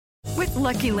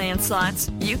Lucky Land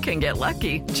Slots, you can get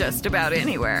lucky just about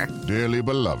anywhere. Dearly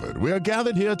beloved, we are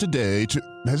gathered here today to...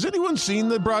 Has anyone seen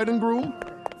the bride and groom?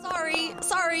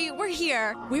 Sorry, we're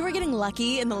here. We were getting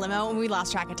lucky in the limo and we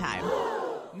lost track of time.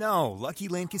 No, Lucky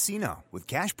Land Casino, with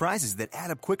cash prizes that add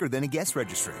up quicker than a guest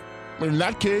registry. In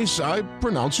that case, I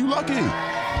pronounce you lucky.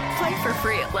 Play for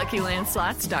free at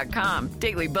LuckyLandSlots.com.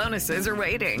 Daily bonuses are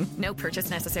waiting. No purchase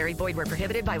necessary. Void where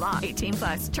prohibited by law.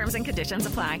 18+. Terms and conditions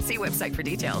apply. See website for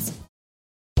details.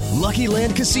 Lucky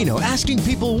Land Casino, asking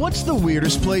people, what's the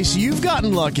weirdest place you've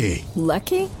gotten lucky?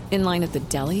 Lucky? In line at the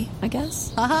deli, I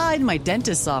guess? Aha, in my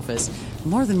dentist's office.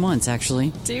 More than once,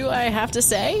 actually. Do I have to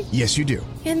say? Yes, you do.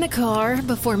 In the car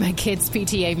before my kids'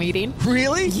 PTA meeting.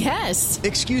 Really? Yes.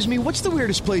 Excuse me, what's the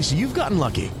weirdest place you've gotten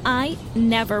lucky? I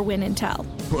never win and tell.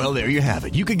 Well, there you have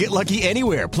it. You can get lucky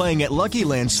anywhere, playing at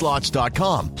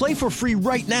LuckyLandSlots.com. Play for free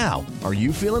right now. Are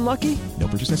you feeling lucky? No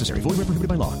purchase necessary. Void where prohibited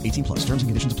by law. 18+. Terms and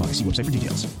conditions apply. See website for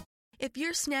details. If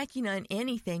you're snacking on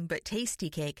anything but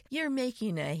Tasty Cake, you're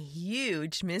making a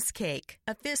huge mistake.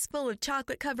 A fistful of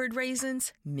chocolate-covered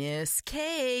raisins?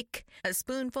 Mistake. A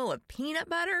spoonful of peanut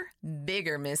butter?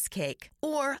 Bigger mistake.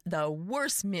 Or the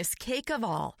worst mistake of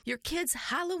all, your kid's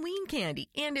Halloween candy,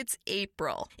 and it's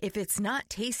April. If it's not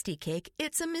Tasty Cake,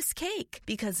 it's a mistake,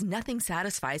 because nothing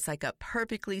satisfies like a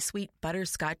perfectly sweet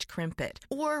butterscotch crimpet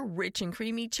or rich and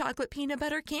creamy chocolate peanut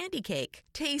butter candy cake.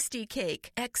 Tasty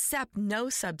Cake. Accept no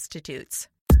substitute.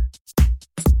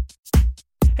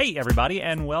 Hey, everybody,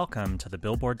 and welcome to the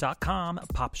Billboard.com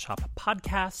Pop Shop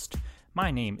Podcast. My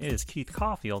name is Keith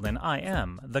Caulfield, and I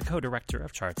am the co-director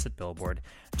of charts at Billboard.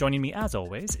 Joining me, as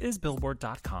always, is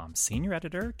Billboard.com senior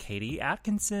editor Katie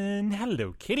Atkinson.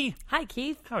 Hello, Katie. Hi,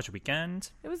 Keith. How was your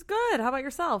weekend? It was good. How about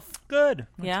yourself? Good.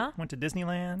 Yeah? Went to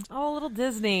Disneyland. Oh, a little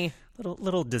Disney.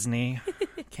 Little Disney.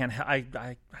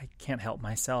 I can't help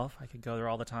myself. I could go there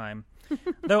all the time.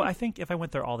 Though I think if I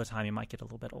went there all the time, it might get a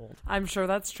little bit old. I'm sure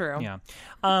that's true. Yeah.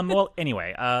 Well,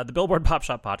 anyway, the Billboard Pop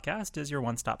Shop Podcast is your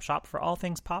one-stop shop for all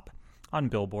things pop on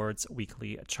Billboard's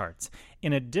weekly charts.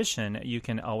 In addition, you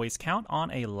can always count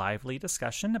on a lively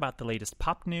discussion about the latest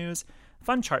pop news,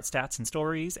 fun chart stats and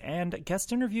stories, and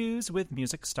guest interviews with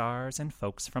music stars and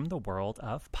folks from the world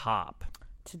of pop.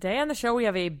 Today on the show, we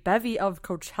have a bevy of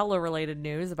Coachella-related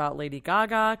news about Lady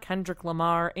Gaga, Kendrick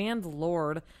Lamar, and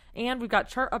Lorde. And we've got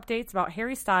chart updates about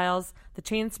Harry Styles, the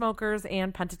Chainsmokers,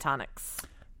 and Pentatonix.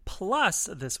 Plus,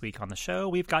 this week on the show,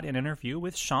 we've got an interview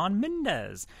with Shawn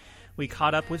Mendes. We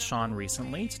caught up with Shawn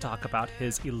recently to talk about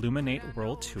his Illuminate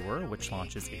World Tour, which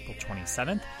launches April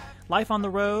 27th. Life on the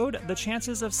road, the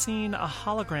chances of seeing a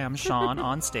hologram Shawn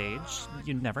on stage,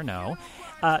 you never know.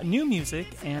 New music,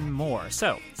 and more.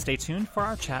 So, stay tuned for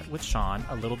our chat with Shawn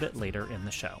a little bit later in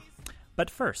the show. But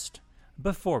first,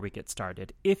 before we get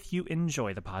started, if you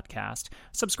enjoy the podcast,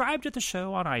 subscribe to the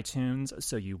show on iTunes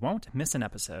so you won't miss an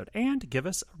episode, and give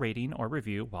us a rating or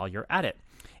review while you're at it.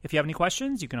 If you have any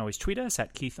questions, you can always tweet us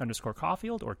at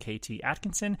Keith_Caulfield or KT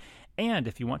Atkinson. And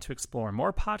if you want to explore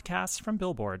more podcasts from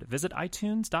Billboard, visit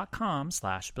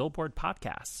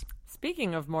iTunes.com/BillboardPodcasts.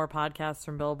 Speaking of more podcasts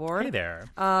from Billboard, hey there.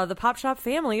 The Pop Shop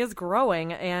family is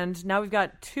growing, and now we've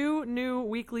got 2 new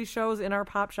weekly shows in our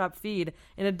Pop Shop feed,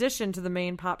 in addition to the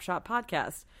main Pop Shop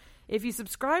podcast. If you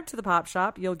subscribe to the Pop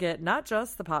Shop, you'll get not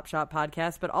just the Pop Shop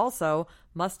podcast, but also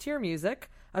Must Hear Music,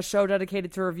 a show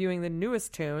dedicated to reviewing the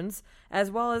newest tunes,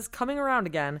 as well as Coming Around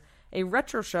Again, a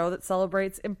retro show that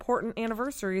celebrates important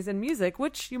anniversaries in music,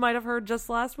 which you might have heard just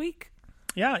last week.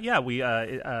 Yeah. We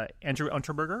Andrew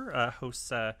Unterberger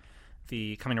hosts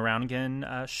the Coming Around Again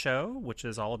show, which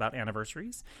is all about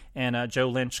anniversaries. And Joe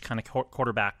Lynch kind of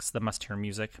quarterbacks the Must Hear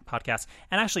Music podcast.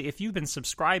 And actually, if you've been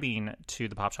subscribing to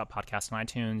the Pop Shop podcast on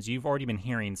iTunes, you've already been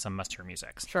hearing some Must Hear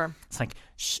Music. Sure. It's like,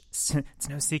 it's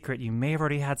no secret. You may have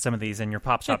already had some of these in your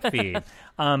Pop Shop feed.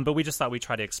 But we just thought we'd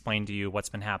try to explain to you what's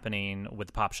been happening with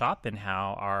the Pop Shop and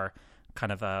how our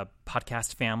kind of a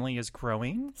podcast family is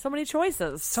growing. So many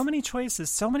choices. So many things to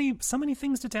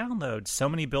download. So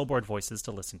many Billboard voices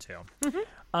to listen to.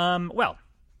 Mm-hmm. Well,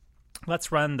 let's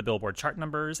run the Billboard chart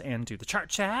numbers and do the chart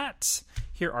chat.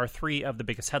 Here are 3 of the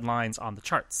biggest headlines on the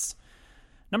charts.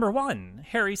 Number 1,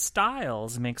 Harry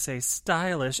Styles makes a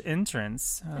stylish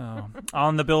entrance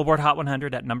on the Billboard Hot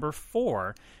 100 at number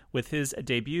 4 with his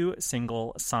debut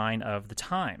single, Sign of the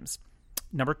Times.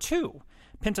 Number 2,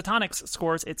 Pentatonix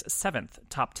scores its 7th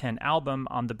top 10 album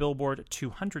on the Billboard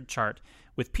 200 chart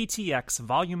with PTX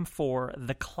Volume 4,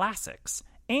 The Classics,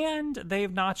 and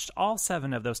they've notched all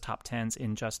 7 of those top 10s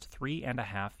in just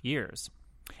 3.5 years.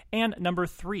 And number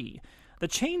 3, the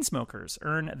Chainsmokers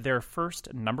earn their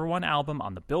first number 1 album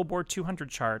on the Billboard 200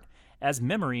 chart as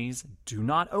Memories Do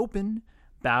Not Open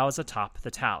bows atop the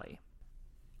tally.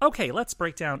 Okay, let's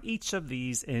break down each of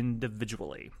these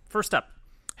individually. First up,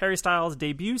 Harry Styles'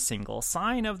 debut single,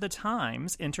 Sign of the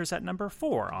Times, enters at number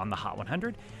 4 on the Hot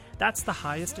 100. That's the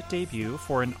highest debut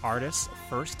for an artist's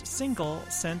first single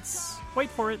since, wait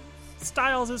for it,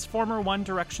 Styles' former One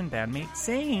Direction bandmate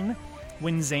Zayn,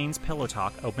 when Zayn's Pillow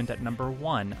Talk opened at number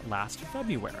 1 last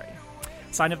February.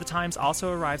 Sign of the Times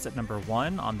also arrives at number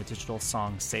 1 on the digital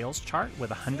song sales chart with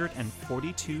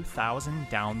 142,000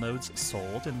 downloads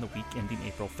sold in the week ending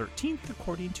April 13th,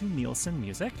 according to Nielsen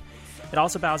Music. It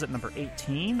also bows at number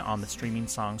 18 on the streaming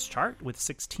songs chart with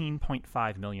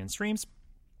 16.5 million streams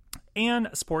and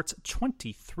sports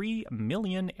 23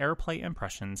 million airplay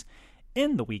impressions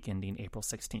in the week ending April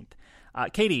 16th.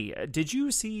 Katie, did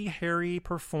you see Harry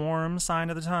perform Sign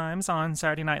of the Times on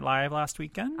Saturday Night Live last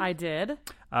weekend? I did.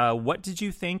 What did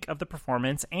you think of the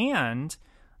performance and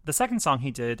the second song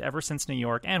he did, Ever Since New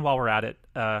York? And while we're at it,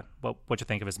 what'd you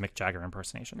think of his Mick Jagger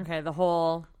impersonation? Okay, the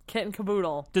whole kit and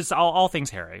caboodle. Just all things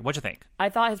Harry. What'd you think? I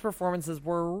thought his performances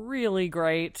were really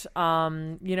great.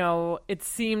 It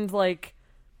seemed like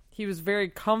he was very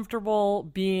comfortable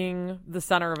being the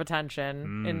center of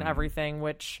attention in everything,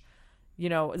 which,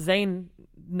 Zayn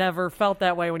never felt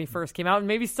that way when he first came out, and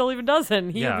maybe still even doesn't.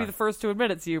 He would be the first to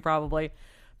admit it to you, probably.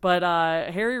 But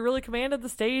Harry really commanded the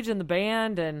stage and the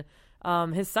band, and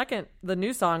the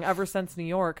new song, Ever Since New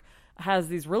York, has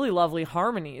these really lovely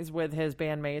harmonies with his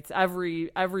bandmates.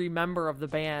 Every member of the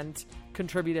band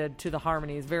contributed to the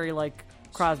harmonies, very like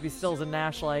Crosby, Stills, and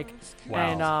Nash like.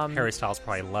 Wow. And Harry Styles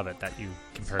probably love it that you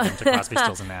compared him to Crosby,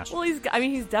 Stills, and Nash. Well,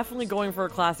 he's definitely going for a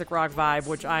classic rock vibe,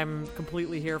 which I'm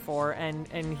completely here for. And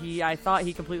I thought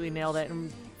he completely nailed it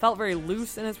and felt very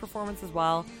loose in his performance as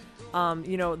well.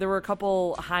 There were a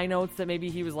couple high notes that maybe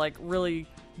he was like really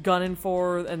gunning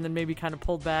for, and then maybe kind of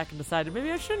pulled back and decided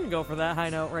maybe I shouldn't go for that high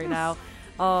note right now.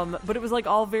 But it was like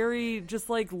all very just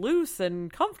like loose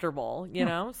and comfortable,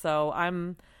 So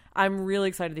I'm really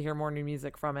excited to hear more new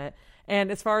music from it. And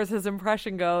as far as his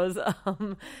impression goes,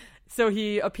 so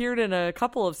he appeared in a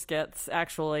couple of skits,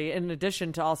 actually, in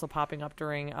addition to also popping up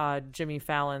during Jimmy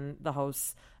Fallon, the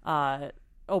host's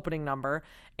opening number.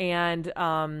 And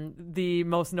the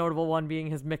most notable one being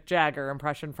his Mick Jagger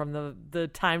impression from the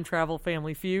Time Travel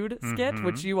Family Feud skit,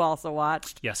 which you also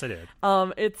watched. Yes, I did.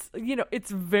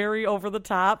 It's very over the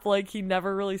top. Like, he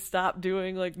never really stopped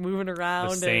doing, like, moving around.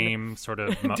 The same sort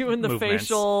of doing the movements.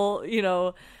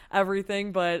 Facial,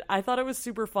 everything. But I thought it was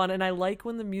super fun. And I like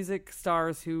when the music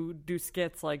stars who do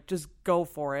skits, like, just go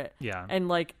for it. Yeah. And,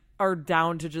 like, are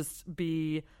down to just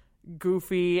be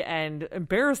goofy and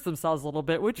embarrass themselves a little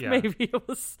bit, which maybe it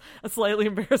was a slightly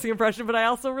embarrassing impression, but I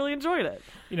also really enjoyed it.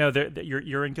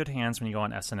 You're in good hands when you go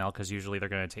on SNL, because usually they're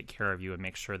going to take care of you and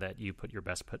make sure that you put your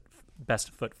best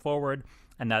foot forward,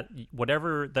 and that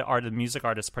whatever the music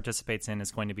artist participates in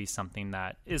is going to be something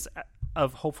that is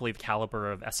of hopefully the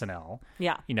caliber of SNL.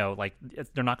 Yeah.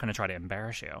 They're not going to try to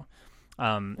embarrass you.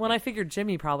 I figured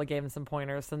Jimmy probably gave him some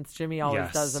pointers, since Jimmy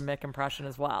always does a Mick impression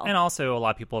as well. And also, a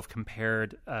lot of people have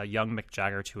compared young Mick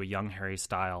Jagger to a young Harry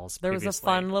Styles. There was a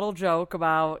fun little joke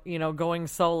about, going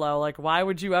solo. Like, why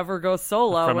would you ever go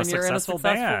solo when you're in a successful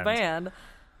band?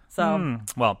 So,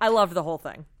 I loved the whole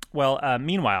thing. Well,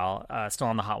 meanwhile, still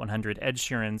on the Hot 100, Ed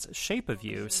Sheeran's Shape of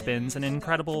You spins an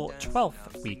incredible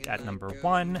 12th week at number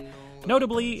 1.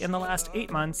 Notably, in the last 8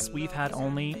 months, we've had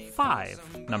only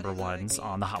 5 number ones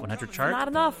on the Hot 100 chart. Not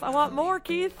enough. I want more,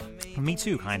 Keith. Me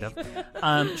too, kind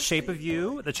of. Shape of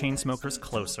You, The Chainsmokers'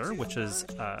 Closer, which has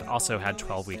also had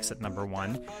 12 weeks at number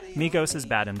 1. Migos'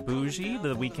 Bad and Bougie,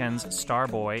 The Weeknd's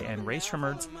Starboy, and Ray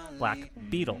Shremmerd's Black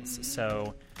Beatles.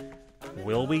 So,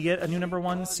 will we get a new number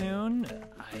 1 soon?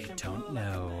 I don't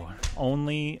know.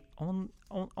 Only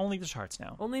the charts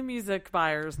know. Only music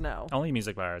buyers know. Only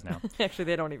music buyers know. Actually,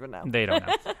 they don't even know. They don't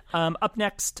know. Up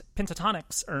next,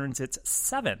 Pentatonix earns its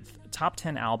 7th top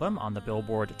 10 album on the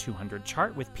Billboard 200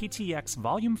 chart with PTX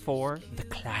Volume 4, The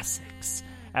Classics,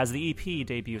 as the EP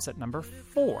debuts at number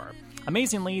 4.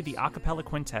 Amazingly, the a cappella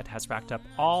quintet has racked up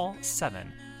all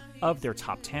 7 of their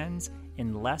top 10s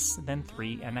in less than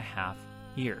 3.5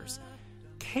 years.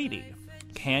 Katie,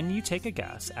 can you take a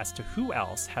guess as to who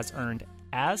else has earned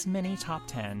as many top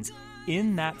 10s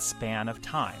in that span of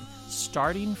time,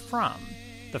 starting from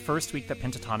the first week that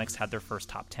Pentatonix had their first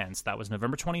top 10? So that was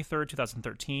November 23rd,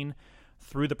 2013,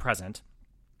 through the present.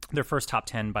 Their first top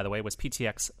 10, by the way, was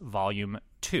PTX Volume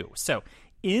 2. So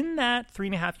in that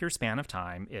 3.5 year span of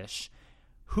time-ish,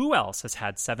 who else has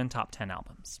had 7 top 10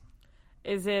 albums?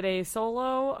 Is it a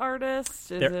solo artist?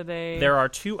 There are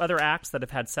 2 other acts that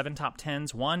have had 7 top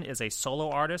 10s. One is a solo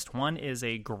artist. One is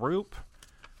a group.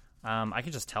 I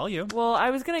can just tell you. Well, I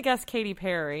was going to guess Katy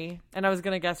Perry, and I was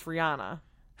going to guess Rihanna.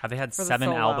 Have they had for the 7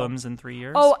 solo. albums in 3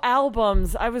 years? Oh,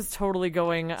 albums. I was totally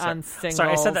going on singles.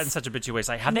 Sorry, I said that in such a bitchy way.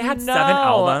 Like, have they had No. 7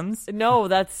 albums? No,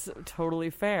 that's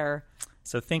totally fair.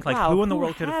 So think like Wow, who in the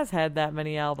world could has had that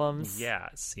many albums? Yeah,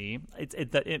 see,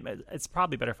 it's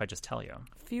probably better if I just tell you.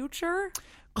 Future?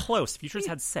 Close. Future's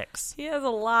had 6. He has a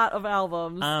lot of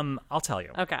albums. I'll tell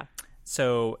you. Okay.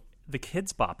 So the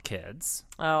Kids Bop Kids.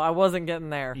 Oh, I wasn't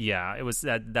getting there. Yeah, it was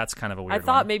that's kind of a weird. I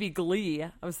thought one. maybe Glee.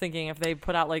 I was thinking if they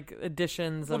put out like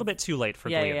editions. A little bit too late for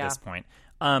Glee at this point.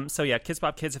 So yeah, Kids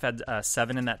Bop Kids have had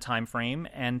 7 in that time frame,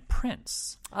 and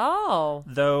Prince. Oh.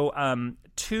 Though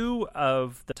 2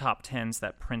 of the top 10s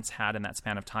that Prince had in that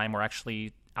span of time were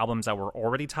actually albums that were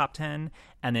already top 10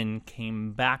 and then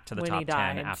came back to the When top he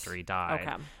 10 died. after he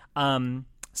died. Okay.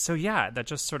 So yeah, that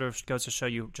just sort of goes to show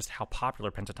you just how popular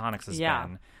Pentatonix has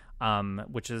been,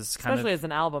 which is kind especially of as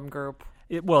an album group.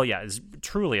 is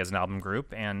truly as an album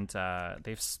group, and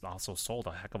they've also sold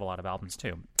a heck of a lot of albums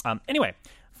too. Anyway,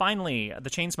 finally, the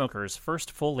Chainsmokers'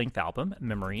 first full-length album,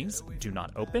 Memories Do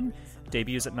Not Open,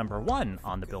 debuts at number 1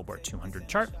 on the Billboard 200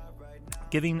 chart,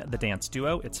 giving the dance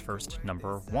duo its first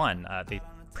number 1. They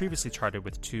previously charted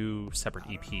with 2 separate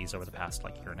EPs over the past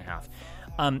year and a half.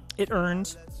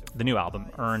 The new album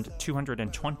earned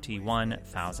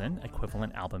 221,000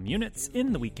 equivalent album units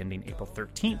in the week ending April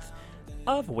 13th,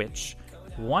 of which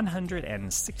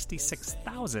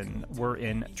 166,000 were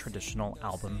in traditional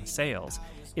album sales.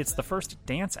 It's the first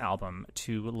dance album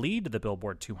to lead the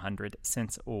Billboard 200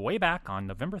 since way back on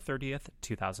November 30th,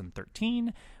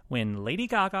 2013, when Lady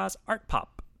Gaga's Art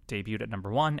Pop debuted at number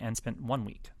 1 and spent 1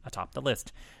 week atop the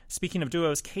list. Speaking of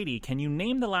duos, Katie, can you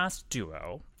name the last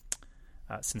duo,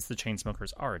 since the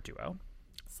Chainsmokers are a duo?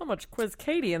 So much Quiz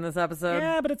Katie in this episode.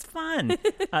 Yeah, but it's fun.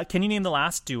 Can you name the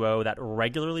last duo that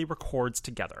regularly records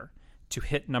together to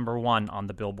hit number 1 on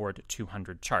the Billboard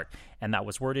 200 chart? And that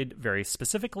was worded very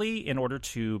specifically in order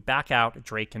to back out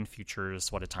Drake and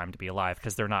Future's What a Time to Be Alive,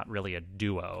 because they're not really a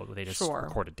duo. They just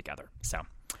recorded together. So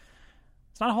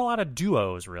it's not a whole lot of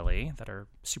duos, really, that are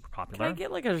super popular.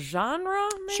 Can I get a genre,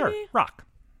 maybe? Sure, rock.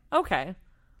 Okay.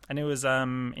 And it was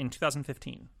in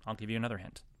 2015. I'll give you another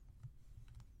hint.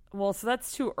 Well, so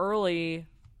that's too early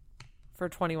for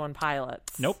 21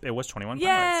 Pilots. Nope, it was 21 Yay!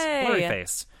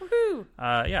 Pilots. Blurryface. Woohoo!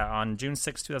 Yeah, on June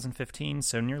 6, 2015,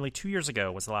 so nearly 2 years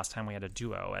ago was the last time we had a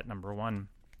duo at number 1.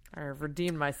 I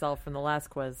redeemed myself from the last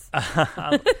quiz.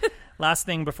 Last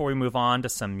thing before we move on to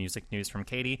some music news from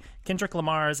Katie, Kendrick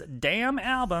Lamar's Damn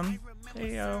album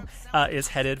is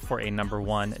headed for a number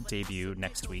 1 debut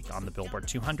next week on the Billboard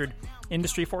 200.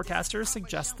 Industry forecasters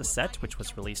suggest the set, which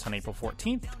was released on April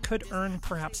 14th, could earn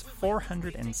perhaps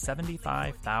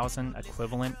 475,000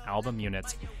 equivalent album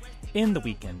units in the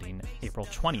week ending April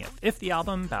 20th. If the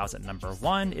album bows at number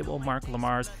 1, it will mark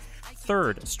Lamar's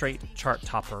 3rd straight chart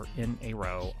topper in a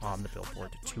row on the Billboard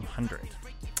 200.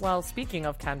 Well, speaking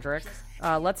of Kendrick,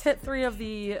 let's hit 3 of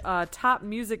the top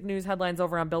music news headlines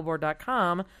over on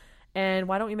Billboard.com. And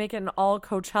why don't we make it an all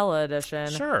Coachella edition?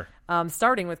 Sure.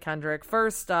 Starting with Kendrick.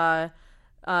 First,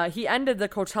 he ended the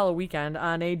Coachella weekend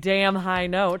on a damn high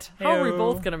note. How are we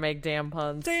both going to make damn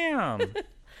puns? Damn!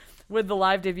 With the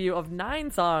live debut of 9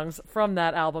 songs from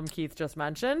that album Keith just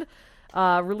mentioned,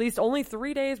 released only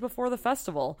 3 days before the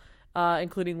festival,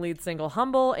 including lead single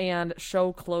Humble and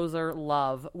show closer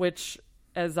Love, which,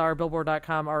 as our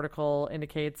Billboard.com article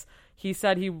indicates, he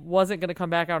said he wasn't going to come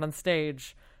back out on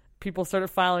stage. People started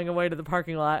filing away to the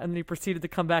parking lot, and then he proceeded to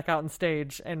come back out on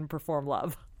stage and perform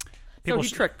Love. So he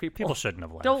tricked people. People shouldn't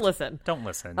have left. Don't listen. Don't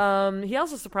listen. He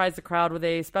also surprised the crowd with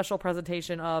a special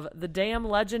presentation of The Damn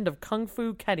Legend of Kung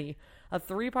Fu Kenny, a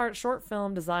 3-part short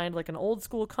film designed like an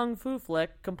old-school kung fu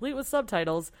flick, complete with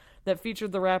subtitles, that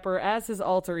featured the rapper as his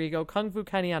alter ego, Kung Fu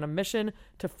Kenny, on a mission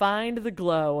to find the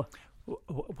glow.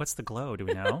 What's the glow? Do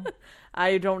we know?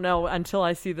 I don't know. Until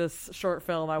I see this short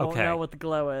film, I won't know what the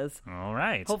glow is. All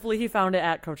right. Hopefully he found it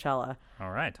at Coachella.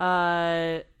 All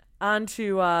right. On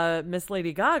to Miss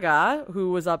Lady Gaga,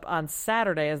 who was up on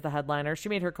Saturday as the headliner. She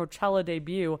made her Coachella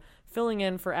debut, filling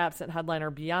in for absent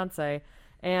headliner Beyonce,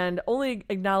 and only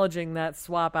acknowledging that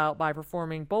swap out by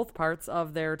performing both parts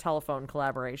of their telephone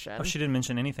collaboration. Oh, she didn't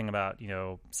mention anything about,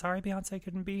 sorry Beyonce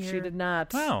couldn't be here? She did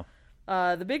not. Wow.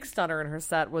 The big stunner in her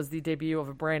set was the debut of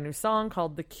a brand new song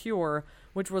called The Cure,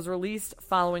 which was released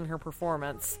following her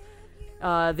performance.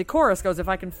 The chorus goes, "If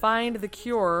I can find the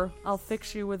cure, I'll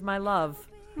fix you with my love."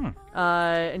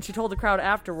 And she told the crowd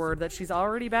afterward that she's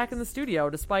already back in the studio,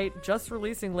 despite just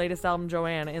releasing latest album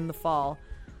Joanne in the fall.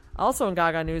 Also in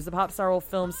Gaga news, the pop star will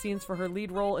film scenes for her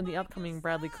lead role in the upcoming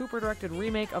Bradley Cooper-directed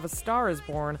remake of A Star is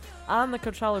Born on the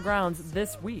Coachella grounds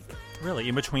this week. Really?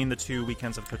 In between the 2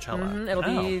 weekends of Coachella? It'll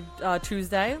be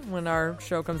Tuesday when our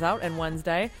show comes out, and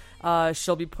Wednesday.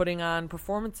 She'll be putting on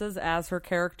performances as her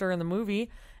character in the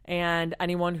movie, and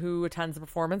anyone who attends the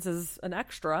performance is an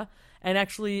extra. And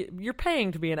actually, you're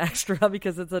paying to be an extra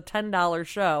because it's a $10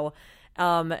 show.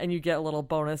 And you get a little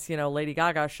bonus, Lady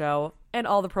Gaga show, and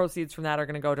all the proceeds from that are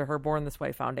going to go to her Born This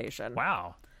Way Foundation.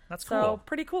 Wow, that's cool. So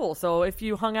pretty cool. So if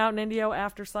you hung out in Indio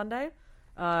after Sunday,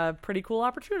 pretty cool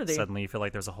opportunity. Suddenly you feel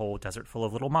like there's a whole desert full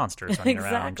of little monsters running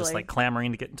around, just like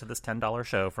clamoring to get into this $10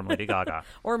 show from Lady Gaga.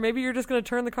 Or maybe you're just going to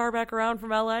turn the car back around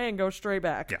from LA and go straight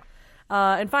back. Yeah.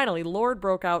 And finally, Lorde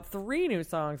broke out 3 new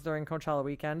songs during Coachella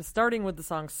weekend, starting with the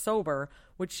song Sober,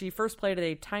 which she first played at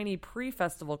a tiny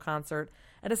pre-festival concert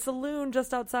at a saloon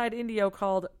just outside Indio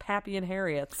called Pappy and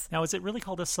Harriet's. Now, is it really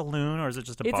called a saloon, or is it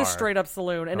just a bar? It's a straight-up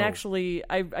saloon. And actually,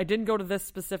 I didn't go to this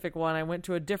specific one. I went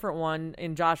to a different one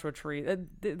in Joshua Tree.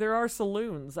 There are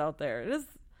saloons out there.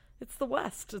 It's the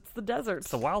West. It's the desert.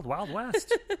 It's the wild, wild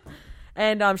West.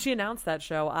 And she announced that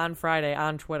show on Friday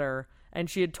on Twitter. And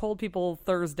she had told people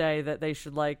Thursday that they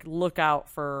should, look out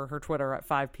for her Twitter at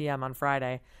 5 p.m. on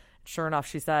Friday. Sure enough,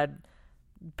 she said,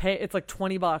 it's like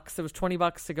 $20. It was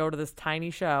 $20 to go to this tiny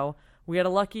show. We had a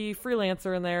lucky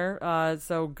freelancer in there,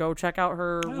 so go check out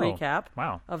her recap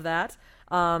of that.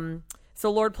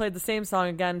 So Lorde played the same song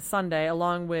again Sunday,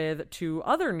 along with 2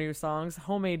 other new songs,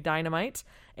 Homemade Dynamite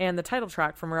and the title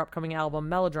track from her upcoming album,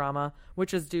 Melodrama,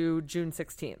 which is due June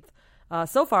 16th.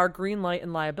 So far, Green Light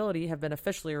and Liability have been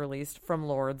officially released from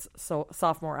Lorde's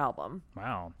sophomore album.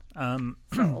 Wow. So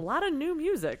a lot of new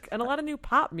music and a lot of new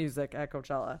pop music at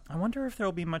Coachella. I wonder if there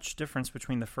will be much difference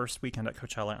between the first weekend at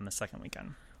Coachella and the second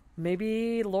weekend.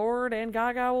 Maybe Lorde and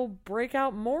Gaga will break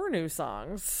out more new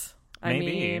songs.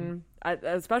 Maybe.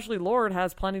 Especially Lorde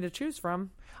has plenty to choose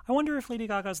from. I wonder if Lady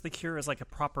Gaga's The Cure is like a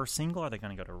proper single. Are they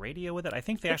going to go to radio with it? I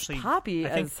think they it's poppy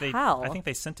as hell. I think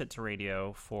they sent it to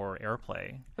radio for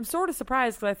airplay. I'm sort of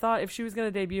surprised because I thought if she was going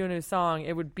to debut a new song,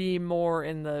 it would be more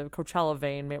in the Coachella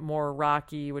vein, more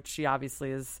rocky, which she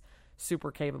obviously is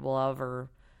super capable of, or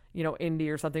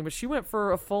indie or something. But she went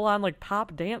for a full-on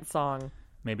pop dance song.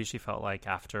 Maybe she felt like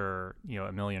after,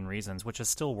 A Million Reasons, which is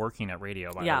still working at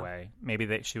radio, by the way.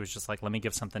 Maybe she was just like, let me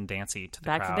give something dancey to the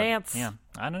crowd. Back to dance. Yeah,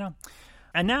 I don't know.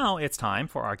 And now it's time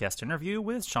for our guest interview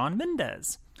with Shawn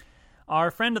Mendes.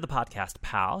 Our friend of the podcast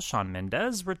pal, Shawn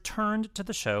Mendes, returned to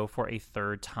the show for a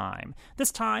 3rd time, this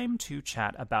time to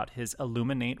chat about his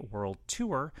Illuminate World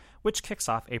Tour, which kicks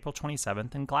off April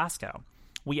 27th in Glasgow.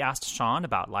 We asked Shawn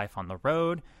about life on the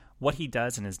road, what he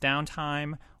does in his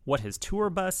downtime, what his tour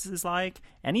bus is like,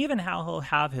 and even how he'll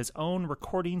have his own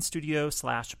recording studio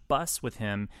 / bus with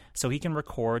him so he can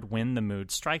record when the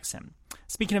mood strikes him.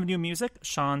 Speaking of new music,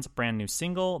 Shawn's brand new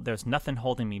single, There's Nothing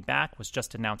Holding Me Back, was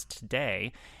just announced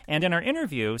today. And in our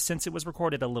interview, since it was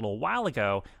recorded a little while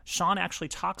ago, Shawn actually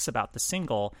talks about the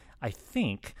single, I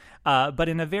think, but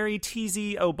in a very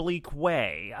teasy, oblique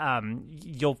way.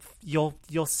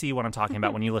 You'll see what I'm talking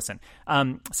about when you listen.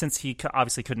 Since he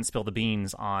obviously couldn't spill the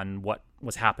beans on what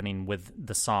was happening with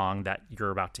the song that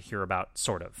you're about to hear about,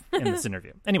 sort of, in this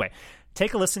interview. Anyway,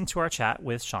 take a listen to our chat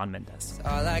with Shawn Mendes.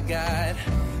 All I got,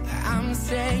 I'm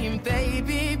saying,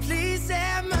 baby, please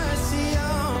have mercy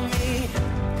on me.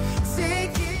 Take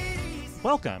it easy.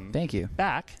 Welcome. Thank you.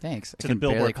 Back. Thanks. To the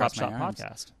Billboard Pop Shop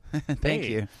podcast. Thank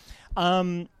you.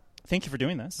 Thank you for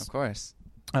doing this. Of course.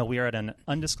 We are at an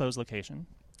undisclosed location.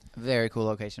 Very cool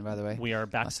location, by the way. We are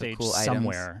backstage cool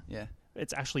somewhere. Items. Yeah.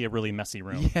 It's actually a really messy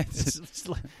room. Yeah,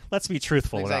 let's be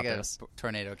truthful looks about like this. A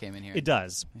tornado came in here. It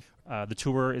does. The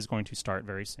tour is going to start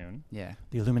very soon. Yeah.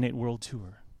 The Illuminate World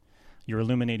Tour. You're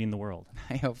illuminating the world.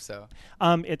 I hope so.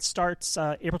 It starts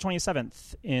April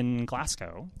 27th in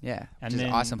Glasgow. Yeah, and which is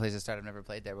an awesome place to start. I've never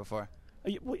played there before.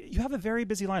 You have a very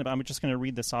busy lineup. I'm just going to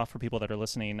read this off for people that are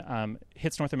listening.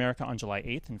 Hits North America on July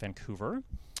 8th in Vancouver,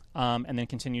 and then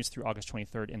continues through August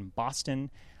 23rd in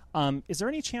Boston. Is there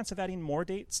any chance of adding more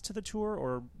dates to the tour,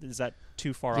 or is that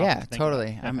too far off? Yeah,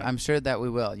 totally. I'm sure that we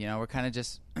will. We're kind of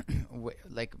just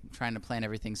trying to plan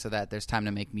everything so that there's time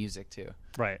to make music too.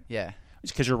 Right. Yeah.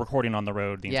 Because you're recording on the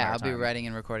road the entire time. Yeah, I'll be writing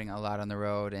and recording a lot on the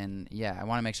road, and I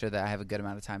want to make sure that I have a good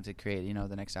amount of time to create,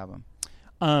 the next album.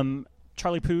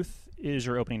 Charlie Puth is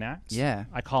your opening act. Yeah.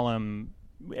 I call him,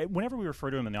 whenever we refer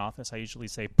to him in the office, I usually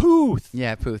say Puth.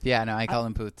 Yeah, Puth. Yeah, no, I call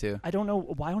him Puth too. I don't know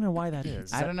why that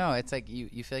is. I don't know. It's like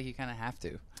you feel like you kind of have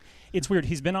to. It's weird.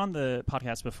 He's been on the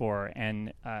podcast before,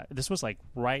 and this was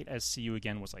right as See You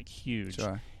Again was huge.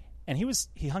 Sure. And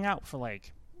he hung out for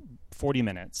 40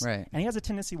 minutes. Right. And he has a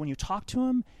tendency, when you talk to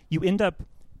him, you end up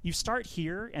you start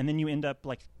here and then you end up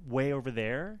like way over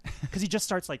there because he just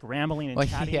starts like rambling and Well,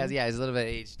 chatting. he's a little bit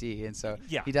ADHD, and so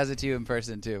he does it to you in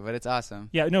person too. But it's awesome.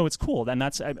 Yeah, no, it's cool, and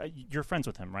that's you're friends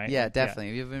with him, right? Yeah,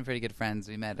 definitely. We've been pretty good friends.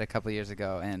 We met a couple of years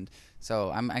ago, and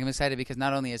so I'm excited because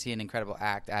not only is he an incredible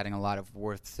act, adding a lot of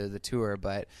worth to the tour,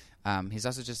 but he's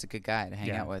also just a good guy to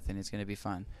hang out with, and it's going to be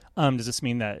fun. Does this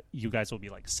mean that you guys will be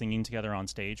like singing together on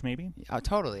stage, maybe? Oh,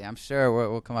 totally. I'm sure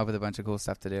we'll come up with a bunch of cool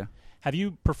stuff to do. Have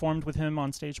you performed with him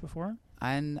on stage before?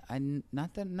 No,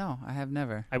 I have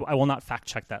never. I will not fact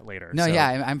check that later. No, so.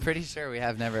 I'm pretty sure we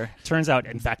have never. Turns out,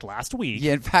 in fact, last week.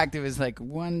 Yeah, in fact, it was like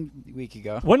 1 week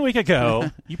ago. 1 week ago,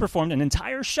 you performed an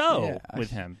entire show with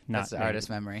him. That's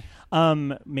artist memory.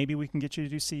 Maybe we can get you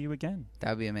to see you again. That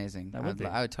would be amazing.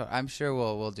 I'm sure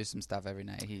we'll do some stuff every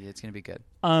night. It's going to be good.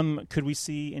 Could we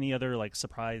see any other like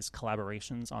surprise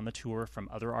collaborations on the tour from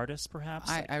other artists,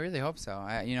 perhaps? I really hope so.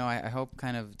 I hope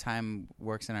kind of time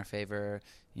works in our favor,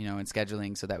 in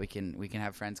scheduling, so that we can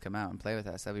have friends come out and play with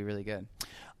us. That'd be really good.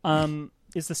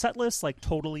 Is the set list like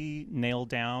totally nailed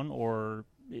down, or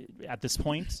at this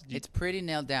point? It's pretty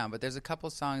nailed down, but there's a couple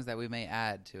songs that we may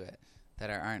add to it that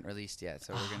aren't released yet.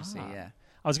 So we're going to see. Yeah.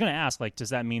 I was going to ask, like,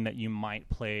 does that mean that you might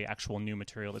play actual new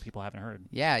material that people haven't heard?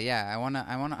 Yeah.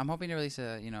 I'm hoping to release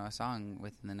a song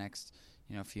within the next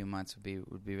few months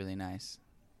would be really nice.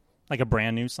 Like a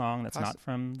brand new song that's not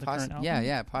from the current album?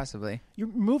 Yeah, possibly. You're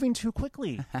moving too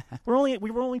quickly.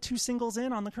 we were only 2 singles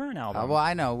in on the current album. Well,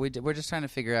 I know. We're just trying to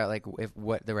figure out like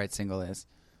what the right single is.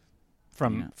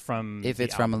 From if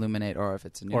it's from Illuminate or if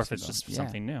it's a new or if single. it's just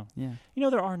something new. Yeah.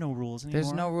 There are no rules anymore.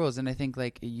 There's no rules, and I think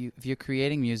like if you're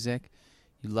creating music,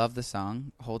 you love the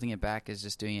song, holding it back is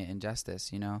just doing it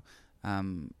injustice.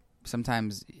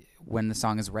 Sometimes when the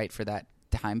song is right for that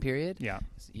time period,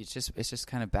 it's just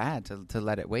kind of bad to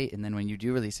let it wait, and then when you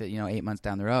do release it 8 months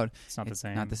down the road, it's not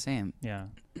the same. Yeah.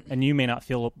 And you may not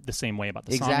feel the same way about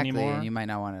the song anymore, and you might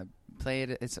not want to play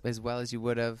it as well as you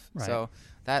would have. Right. So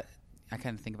that I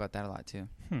kind of think about that a lot too.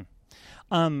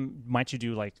 Might you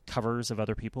do like covers of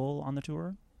other people on the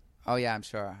tour? Oh yeah, I'm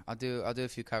sure. I'll do a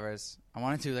few covers. I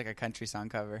want to do like a country song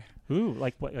cover. Ooh,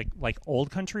 like what? Like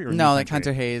old country or no? New Like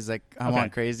country? Hunter Hayes. Like I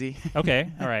Want Crazy. Okay,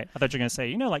 all right. I thought you were gonna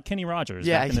say like Kenny Rogers.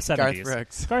 Back in the 70s. Garth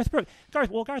Brooks.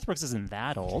 Garth Brooks isn't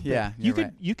that old. Yeah, you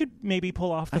could maybe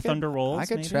pull off the Thunder Rolls. I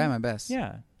could try my best.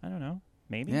 Yeah, I don't know.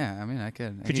 Maybe. Yeah, I mean I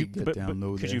could. Could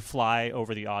you fly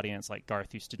over the audience like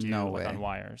Garth used to do on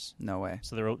Wires? No way.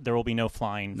 So there will be no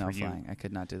flying for you. No flying. I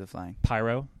could not do the flying.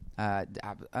 Pyro.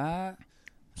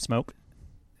 Smoke.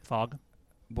 Fog.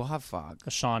 We'll have fog.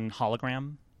 A Sean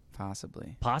hologram?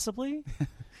 Possibly.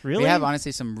 Really? We have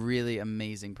honestly some really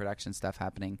amazing production stuff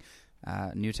happening,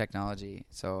 new technology.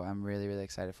 So I'm really, really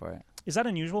excited for it. Is that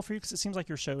unusual for you? Because it seems like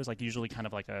your show is like usually kind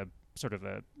of like a sort of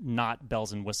a not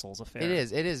bells and whistles affair. It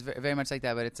is very much like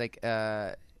that, but it's like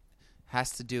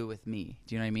has to do with me.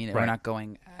 Do you know what I mean? Right. We're not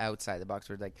going outside the box.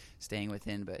 We're like staying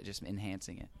within, but just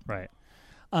enhancing it. Right.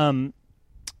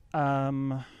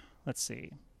 Let's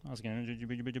see. I was going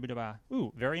to...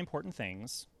 Ooh, very important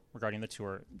things regarding the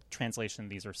tour. Translation,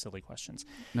 these are silly questions.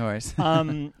 No worries.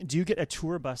 Do you get a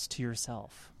tour bus to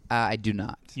yourself? I do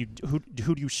not. Who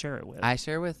do you share it with? I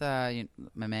share with my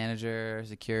manager,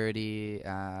 security,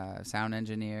 sound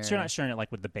engineer. So you're not sharing it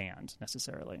like with the band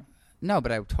necessarily? No,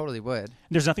 but I totally would.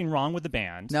 There's nothing wrong with the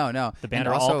band. No. The band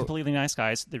are all completely nice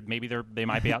guys. They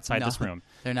might be outside this room.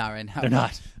 They're not right now. They're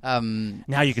not.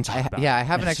 Now you can talk about it. Yeah, I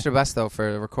have an extra bus, though,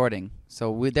 for recording.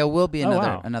 So there will be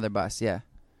another bus, yeah.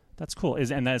 That's cool. Is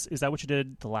that what you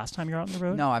did the last time you were out on the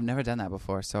road? No, I've never done that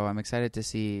before, so I'm excited to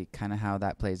see kind of how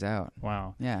that plays out.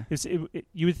 Wow. Yeah.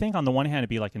 You would think on the one hand it'd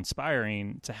be like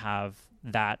inspiring to have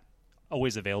that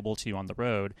always available to you on the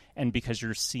road, and because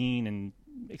you're seeing and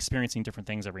experiencing different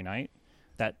things every night,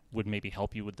 that would maybe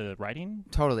help you with the writing.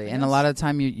 Totally. And a lot of the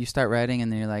time you start writing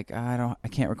and then you're like, I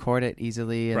can't record it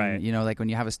easily. And right. Like when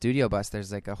you have a studio bus,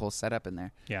 there's like a whole setup in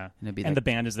there. Yeah. And the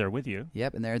band is there with you.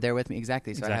 Yep. And they're there with me.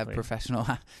 Exactly. So exactly. I have professional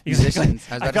musicians.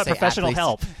 I've got professional athletes.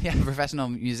 help. Yeah. Professional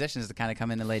musicians to kind of come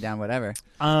in and lay down whatever.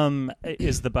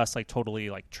 Is the bus like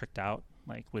totally like tricked out?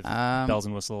 Like with bells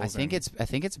and whistles. I think it's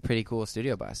a pretty cool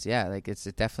studio bus. Yeah, like it's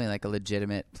definitely like a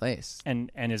legitimate place.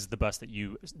 And is the bus that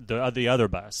the other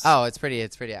bus? Oh, it's pretty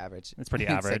average. It's pretty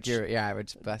average. It's like your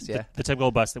average bus. Yeah, the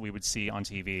typical bus that we would see on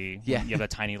TV. Yeah, you have that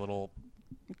tiny little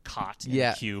cot in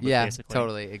a cube. Yeah, basically.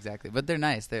 Totally, exactly. But they're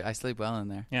nice. I sleep well in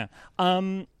there. Yeah.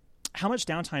 How much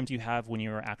downtime do you have when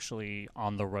you're actually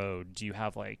on the road? Do you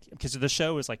have because the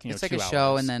show is like it's like 2 a hours.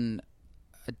 show and then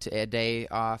a day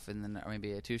off, and then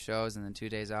maybe 2 shows, and then 2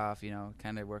 days off.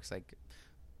 Kind of works like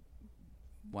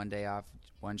 1 day off,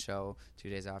 1 show, 2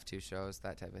 days off, 2 shows,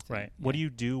 that type of thing. Right. Yeah. What do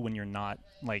you do when you're not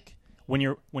When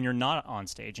you're not on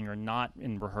stage and you're not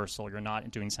in rehearsal, you're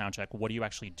not doing sound check, what are you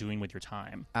actually doing with your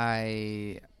time?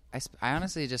 I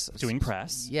honestly just doing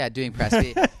press. Yeah, doing press.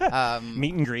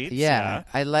 Meet and greets. Yeah,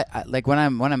 I like when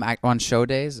I'm on show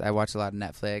days. I watch a lot of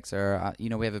Netflix, or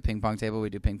we have a ping pong table. We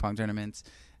do ping pong tournaments.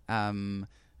 And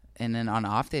then on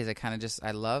off days,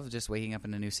 I love just waking up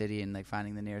in a new city and like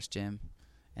finding the nearest gym,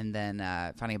 and then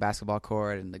finding a basketball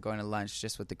court and going to lunch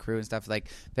just with the crew and stuff. Like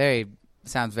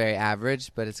sounds very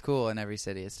average, but it's cool in every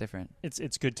city. It's different.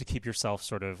 It's good to keep yourself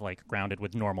sort of like grounded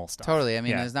with normal stuff. Totally. I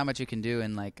mean, there's not much you can do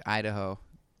in like Idaho.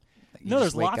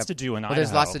 There's lots to do in Idaho.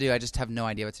 There's lots to do. I just have no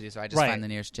idea what to do, so I just find the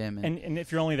nearest gym. And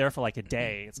if you're only there for like a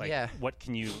day, it's like, what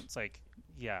can you? It's like,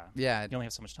 you only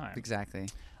have so much time. Exactly.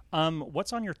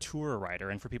 What's on your tour rider?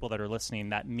 And for people that are listening,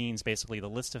 that means basically the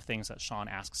list of things that Sean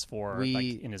asks for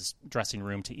in his dressing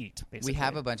room to eat. Basically, we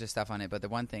have a bunch of stuff on it, but the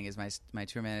one thing is my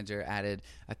tour manager added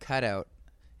a cutout,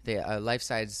 a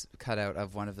life-size cutout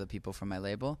of one of the people from my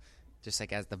label, just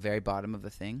like as the very bottom of the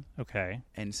thing. Okay.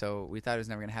 And so we thought it was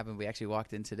never going to happen. We actually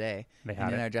walked in today.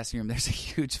 And in our dressing room, there's a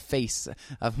huge face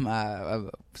of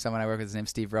someone I work with. His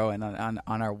name's Steve Rowan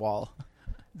on our wall.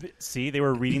 See, they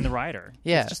were reading the rider.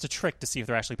 Yeah. It's just a trick to see if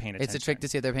they're actually paying attention. It's a trick to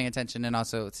see if they're paying attention and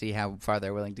also see how far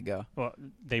they're willing to go. Well,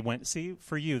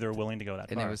 for you, they're willing to go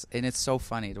that far. And it's so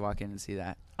funny to walk in and see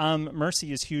that.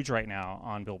 Mercy is huge right now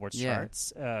on Billboard's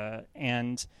charts.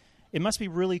 And it must be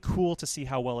really cool to see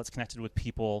how well it's connected with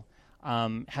people.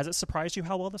 Has it surprised you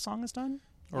how well the song has done?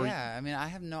 I mean,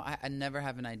 I never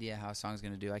have an idea how a song's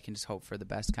going to do. I can just hope for the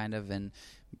best, kind of, and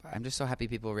I'm just so happy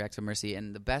people react to Mercy.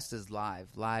 And the best is live.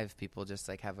 Live, people just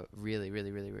like have a really,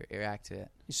 really, really react to it.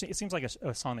 It seems like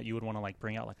a song that you would want to like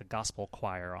bring out like a gospel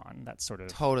choir on. That sort of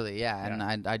totally, yeah.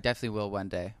 And I definitely will one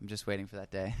day. I'm just waiting for that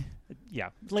day. Yeah,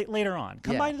 later on,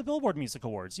 come by to the Billboard Music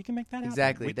Awards. You can make that happen.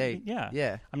 Exactly.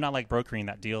 Yeah. I'm not like brokering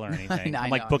that deal or anything. I'm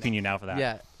like booking you now for that.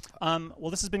 Yeah. Well,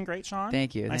 this has been great, Sean.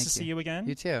 Thank you. Nice to see you again.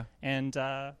 You too. And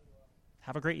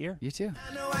have a great year. You too.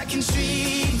 I know I can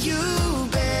treat you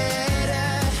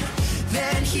better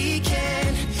than he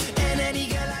can, and any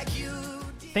girl like you.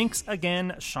 Thanks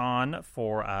again, Sean,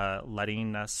 for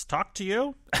letting us talk to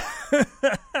you.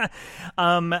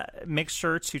 Make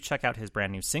sure to check out his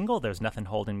brand new single, There's Nothing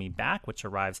Holding Me Back, which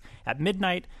arrives at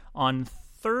midnight on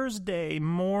Thursday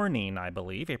morning, I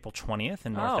believe, April 20th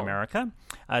in North America.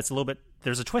 It's a little bit,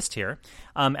 there's a twist here.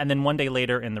 And then one day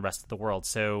later in the rest of the world.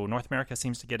 So North America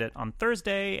seems to get it on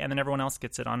Thursday, and then everyone else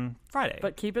gets it on Friday.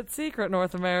 But keep it secret,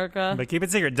 North America. But keep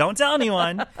it secret. Don't tell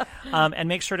anyone. And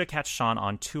make sure to catch Sean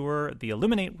on tour. The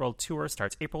Illuminate World Tour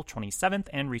starts April 27th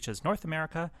and reaches North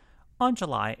America on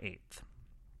July 8th.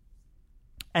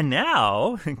 And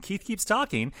now, Keith keeps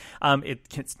talking,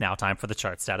 it's now time for the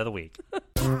chart stat of the week.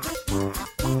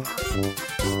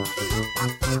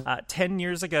 10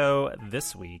 years ago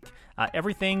this week,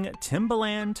 everything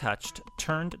Timbaland touched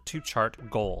turned to chart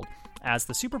gold, as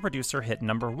the super producer hit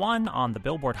 #1 on the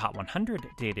Billboard Hot 100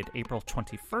 dated April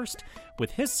 21st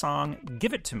with his song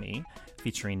Give It To Me,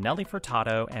 featuring Nelly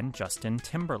Furtado and Justin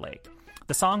Timberlake.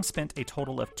 The song spent a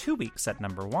total of 2 weeks at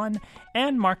 #1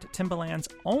 and marked Timbaland's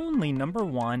only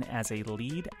 #1 as a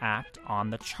lead act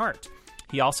on the chart.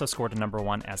 He also scored a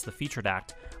 #1 as the featured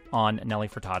act on Nelly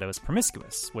Furtado's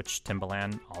Promiscuous, which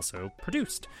Timbaland also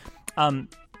produced.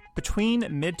 Between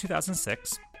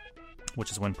mid-2006,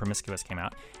 which is when Promiscuous came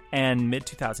out, and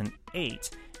mid-2008,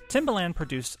 Timbaland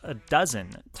produced a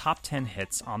dozen top 10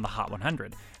 hits on the Hot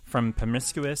 100, from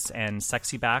Promiscuous and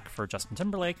Sexy Back for Justin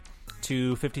Timberlake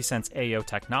to 50 Cent's Ayo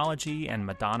Technology and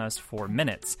Madonna's 4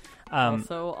 Minutes.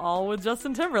 Also all with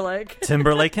Justin Timberlake.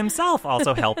 Timberlake himself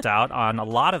also helped out on a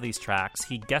lot of these tracks.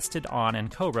 He guested on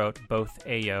and co-wrote both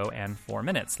Ayo and 4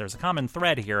 Minutes. There's a common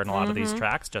thread here in a lot of these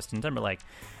tracks, Justin Timberlake.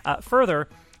 Further,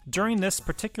 during this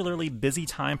particularly busy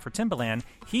time for Timbaland,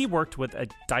 he worked with a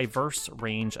diverse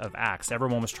range of acts.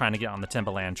 Everyone was trying to get on the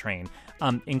Timbaland train,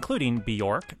 including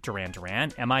Bjork, Duran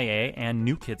Duran, MIA, and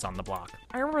New Kids on the Block.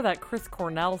 I remember that Chris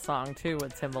Cornell song, too,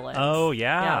 with Timbaland. Oh,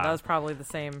 yeah. Yeah, that was probably the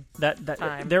same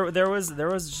time. There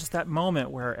was just that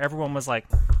moment where everyone was like,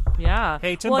 yeah.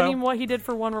 Hey, Timbo. Well, I mean, what he did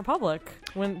for One Republic,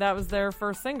 when that was their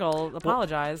first single,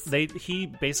 Apologize. Well, he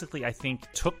basically, I think,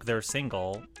 took their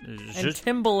single. And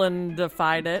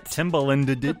Timbalandified it.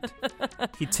 Timbalanded it.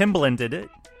 He Timbalanded it.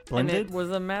 Blended. And it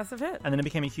was a massive hit. And then it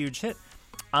became a huge hit.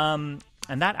 And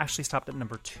that actually stopped at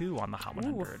 #2 on the Hot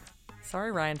 100. Ooh.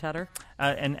 Sorry, Ryan Tedder.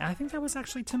 And I think that was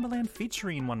actually Timbaland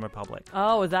featuring One Republic.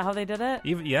 Oh, is that how they did it?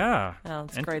 Yeah. Oh,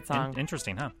 it's a great song.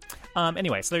 Interesting, huh?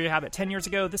 Anyway, so there you have it. 10 years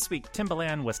ago this week,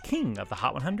 Timbaland was king of the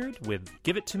Hot 100 with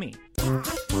Give It To Me.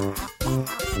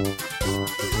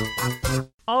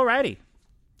 Alrighty.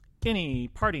 any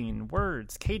parting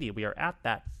words? Katie, we are at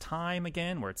that time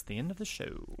again where it's the end of the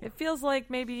show. It feels like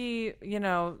maybe,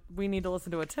 we need to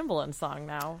listen to a Timbaland song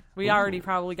now. We already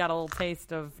probably got a little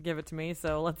taste of Give It To Me,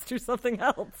 so let's do something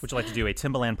else. Would you like to do a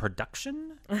Timbaland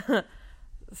production?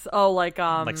 Like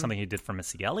something he did for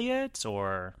Missy Elliott,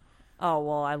 or... Oh,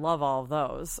 well, I love all of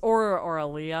those. Or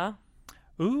Aaliyah.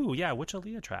 Ooh, yeah, which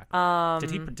Aaliyah track? Well,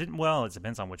 it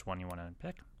depends on which one you want to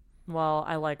pick. Well,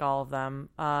 I like all of them.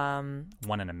 1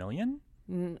 in a Million?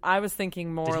 I was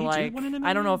thinking more like... 1 in a Million?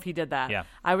 I don't know if he did that. Yeah.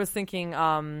 I was thinking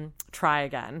Try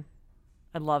Again.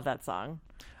 I love that song.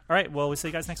 All right, well, we'll see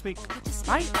you guys next week.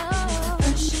 Bye.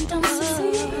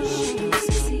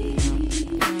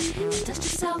 Dust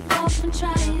yourself off and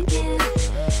try again.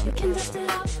 You can dust it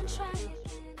off and try again.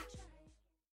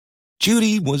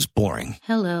 Judy was boring.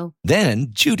 Hello. Then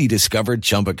Judy discovered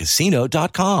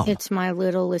ChumbaCasino.com. It's my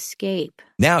little escape.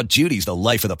 Now Judy's the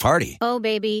life of the party. Oh,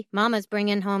 baby, mama's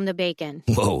bringing home the bacon.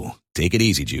 Whoa, take it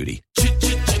easy, Judy.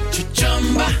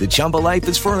 The Chumba life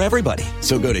is for everybody.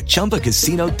 So go to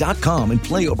ChumbaCasino.com and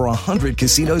play over 100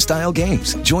 casino-style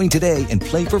games. Join today and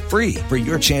play for free for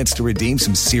your chance to redeem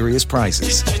some serious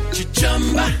prizes.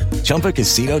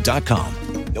 ChumbaCasino.com.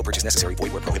 No purchase necessary.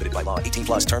 Void where prohibited by law.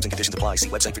 18+ terms and conditions apply. See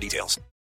website for details.